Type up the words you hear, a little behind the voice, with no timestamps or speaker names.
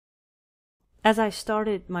As I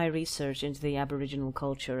started my research into the Aboriginal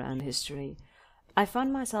culture and history, I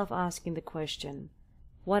found myself asking the question,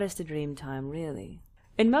 what is the Dreamtime really?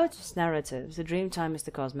 In most narratives, the Dreamtime is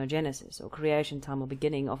the cosmogenesis, or creation time or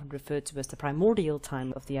beginning, often referred to as the primordial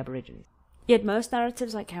time of the Aborigines. Yet most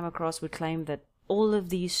narratives I came across would claim that all of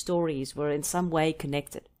these stories were in some way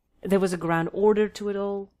connected. There was a grand order to it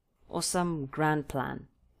all, or some grand plan.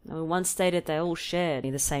 One stated they all shared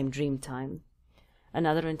the same Dreamtime.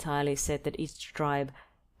 Another entirely said that each tribe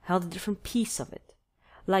held a different piece of it,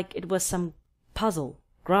 like it was some puzzle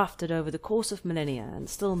grafted over the course of millennia and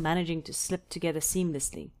still managing to slip together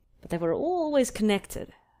seamlessly. But they were all always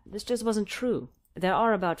connected. This just wasn't true. There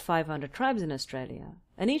are about 500 tribes in Australia,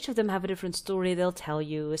 and each of them have a different story they'll tell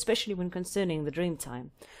you, especially when concerning the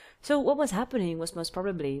Dreamtime. So what was happening was most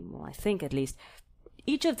probably, well, I think at least,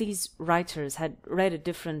 each of these writers had read a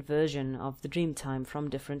different version of the Dreamtime from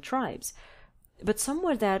different tribes. But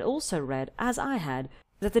somewhere they had also read, as I had,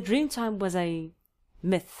 that the Dreamtime was a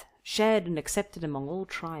myth, shared and accepted among all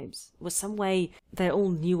tribes. It was some way they all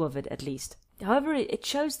knew of it, at least. However, it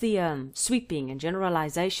shows the sweeping and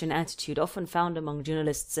generalization attitude often found among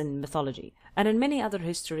journalists in mythology, and in many other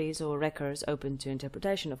histories or records open to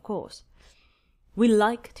interpretation, of course. We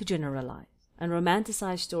like to generalize and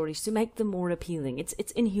romanticize stories to make them more appealing. It's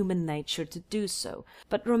in human nature to do so.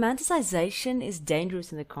 But romanticization is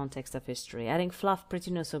dangerous in the context of history. Adding fluff,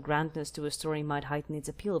 prettiness, or grandness to a story might heighten its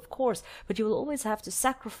appeal, of course, but you will always have to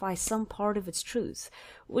sacrifice some part of its truth,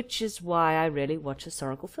 which is why I rarely watch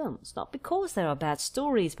historical films. Not because they are bad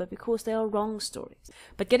stories, but because they are wrong stories.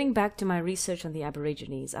 But getting back to my research on the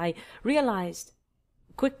Aborigines, I realized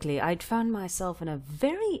quickly I'd found myself in a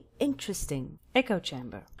very interesting echo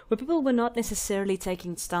chamber, where people were not necessarily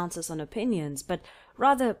taking stances on opinions, but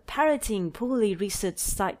rather parroting poorly researched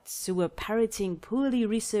sites who were parroting poorly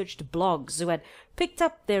researched blogs who had picked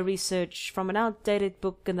up their research from an outdated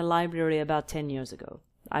book in the library about 10 years ago.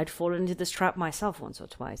 I'd fallen into this trap myself once or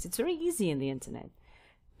twice. It's very easy in the internet.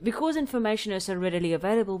 Because information is so readily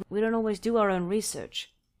available, we don't always do our own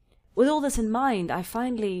research. With all this in mind, I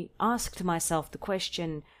finally asked myself the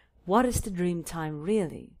question, what is the Dreamtime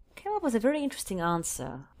really? Came up with a very interesting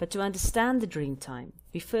answer, but to understand the Dreamtime,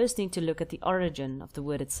 we first need to look at the origin of the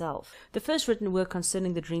word itself. The first written work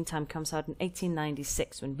concerning the Dreamtime comes out in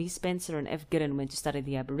 1896, when B. Spencer and F. Gillen went to study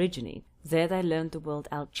the Aborigine. There they learned the word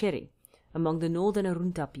Alchiri among the northern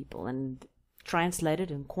Arunta people and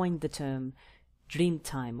translated and coined the term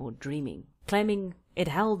Dreamtime or dreaming, claiming it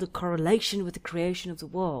held a correlation with the creation of the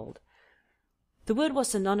world. The word was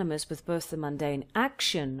synonymous with both the mundane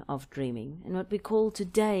action of dreaming and what we call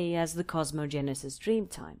today as the cosmogenesis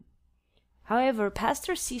Dreamtime. However,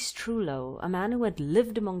 Pastor C. Strullo, a man who had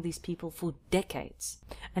lived among these people for decades,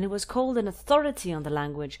 and who was called an authority on the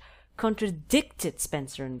language, contradicted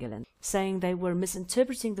Spencer and Gillen, saying they were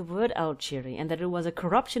misinterpreting the word Alchiri and that it was a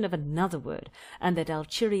corruption of another word, and that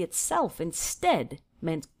Alchiri itself instead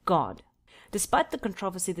meant God. Despite the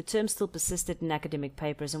controversy, the term still persisted in academic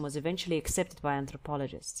papers and was eventually accepted by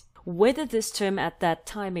anthropologists. Whether this term at that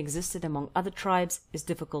time existed among other tribes is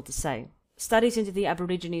difficult to say. Studies into the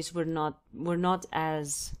Aborigines were not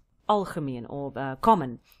as algemeen or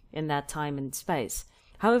common in that time and space.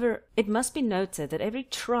 However, it must be noted that every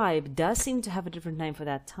tribe does seem to have a different name for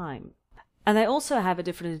that time. And they also have a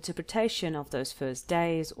different interpretation of those first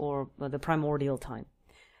days or the primordial time.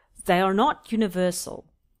 They are not universal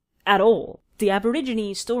at all. The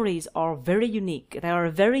Aborigine stories are very unique. They are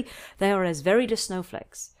as varied as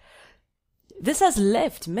snowflakes. This has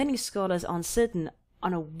left many scholars uncertain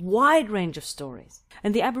on a wide range of stories.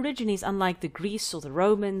 And the Aborigines, unlike the Greeks or the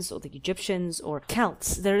Romans or the Egyptians or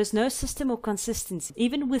Celts, there is no system or consistency,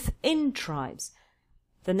 even within tribes.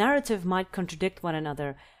 The narrative might contradict one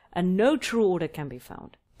another, and no true order can be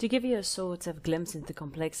found. To give you a sort of glimpse into the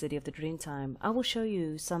complexity of the Dreamtime, I will show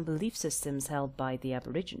you some belief systems held by the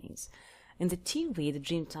Aborigines. In the Tiwi, the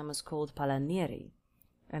Dreamtime was called Palanieri,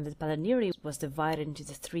 and the Palanieri was divided into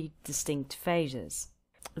the three distinct phases.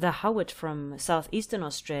 The Howard from southeastern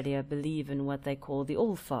Australia believe in what they call the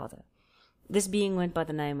All-Father. This being went by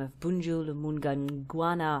the name of Bunjul,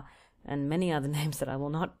 Munganguana, and many other names that I will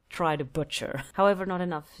not try to butcher. However, not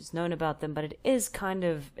enough is known about them, but it is kind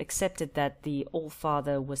of accepted that the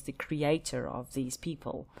All-Father was the creator of these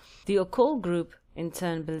people. The Okol group, in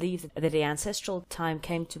turn, believed that the ancestral time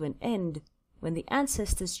came to an end when the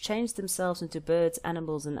ancestors changed themselves into birds,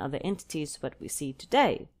 animals, and other entities, what we see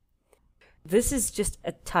today. This is just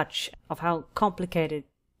a touch of how complicated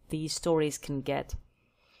these stories can get.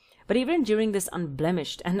 But even during this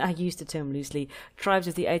unblemished, and I use the term loosely, tribes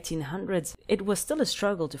of the 1800s, it was still a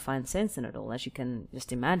struggle to find sense in it all, as you can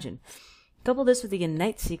just imagine. Couple this with the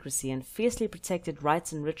innate secrecy and fiercely protected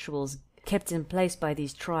rites and rituals kept in place by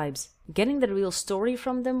these tribes, getting the real story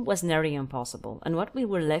from them was nearly impossible, and what we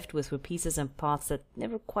were left with were pieces and parts that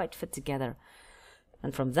never quite fit together.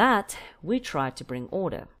 And from that, we tried to bring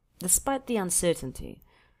order. Despite the uncertainty,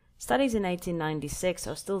 studies in 1896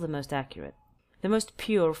 are still the most accurate, the most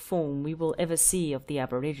pure form we will ever see of the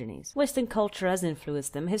Aborigines. Western culture has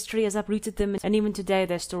influenced them, history has uprooted them, and even today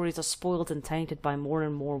their stories are spoiled and tainted by more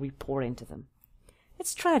and more we pour into them.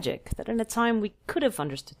 It's tragic that in a time we could have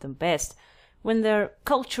understood them best, when their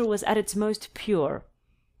culture was at its most pure,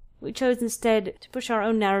 we chose instead to push our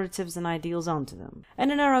own narratives and ideals onto them.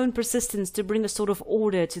 And in our own persistence to bring a sort of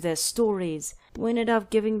order to their stories, we ended up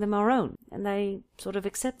giving them our own, and they sort of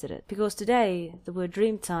accepted it. Because today, the word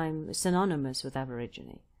Dreamtime is synonymous with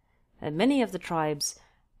Aborigine, and many of the tribes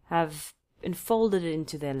have enfolded it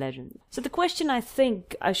into their legend. So the question I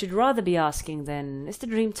think I should rather be asking then, is the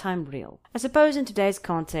Dreamtime real? I suppose in today's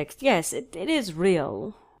context, yes, it is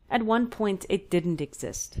real. At one point it didn't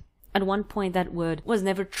exist. At one point that word was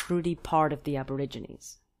never truly part of the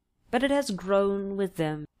Aborigines. But it has grown with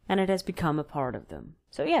them, and it has become a part of them.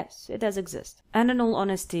 So yes, it does exist. And in all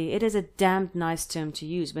honesty, it is a damned nice term to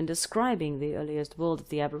use when describing the earliest world of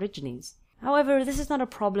the Aborigines. However, this is not a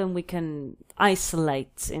problem we can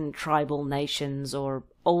isolate in tribal nations or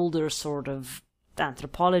older sort of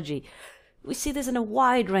anthropology. We see this in a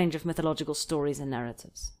wide range of mythological stories and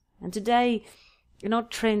narratives. And today, an odd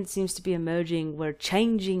trend seems to be emerging where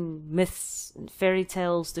changing myths and fairy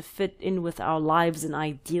tales to fit in with our lives and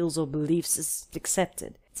ideals or beliefs is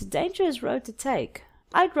accepted. It's a dangerous road to take.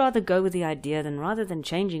 I'd rather go with the idea rather than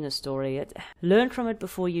changing a story. Learn from it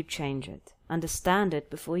before you change it. Understand it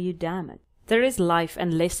before you damn it. There is life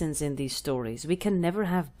and lessons in these stories we can never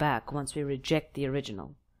have back once we reject the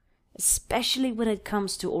original, especially when it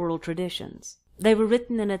comes to oral traditions. They were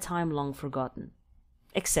written in a time long forgotten.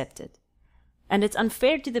 Accepted. And it's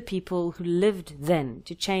unfair to the people who lived then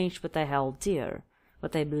to change what they held dear,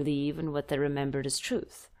 what they believe and what they remembered as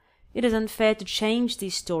truth. It is unfair to change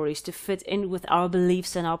these stories to fit in with our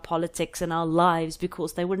beliefs and our politics and our lives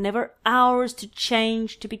because they were never ours to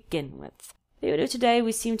change to begin with. Even though today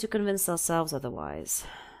we seem to convince ourselves otherwise.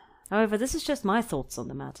 However, this is just my thoughts on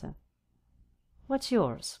the matter. What's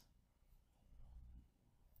yours?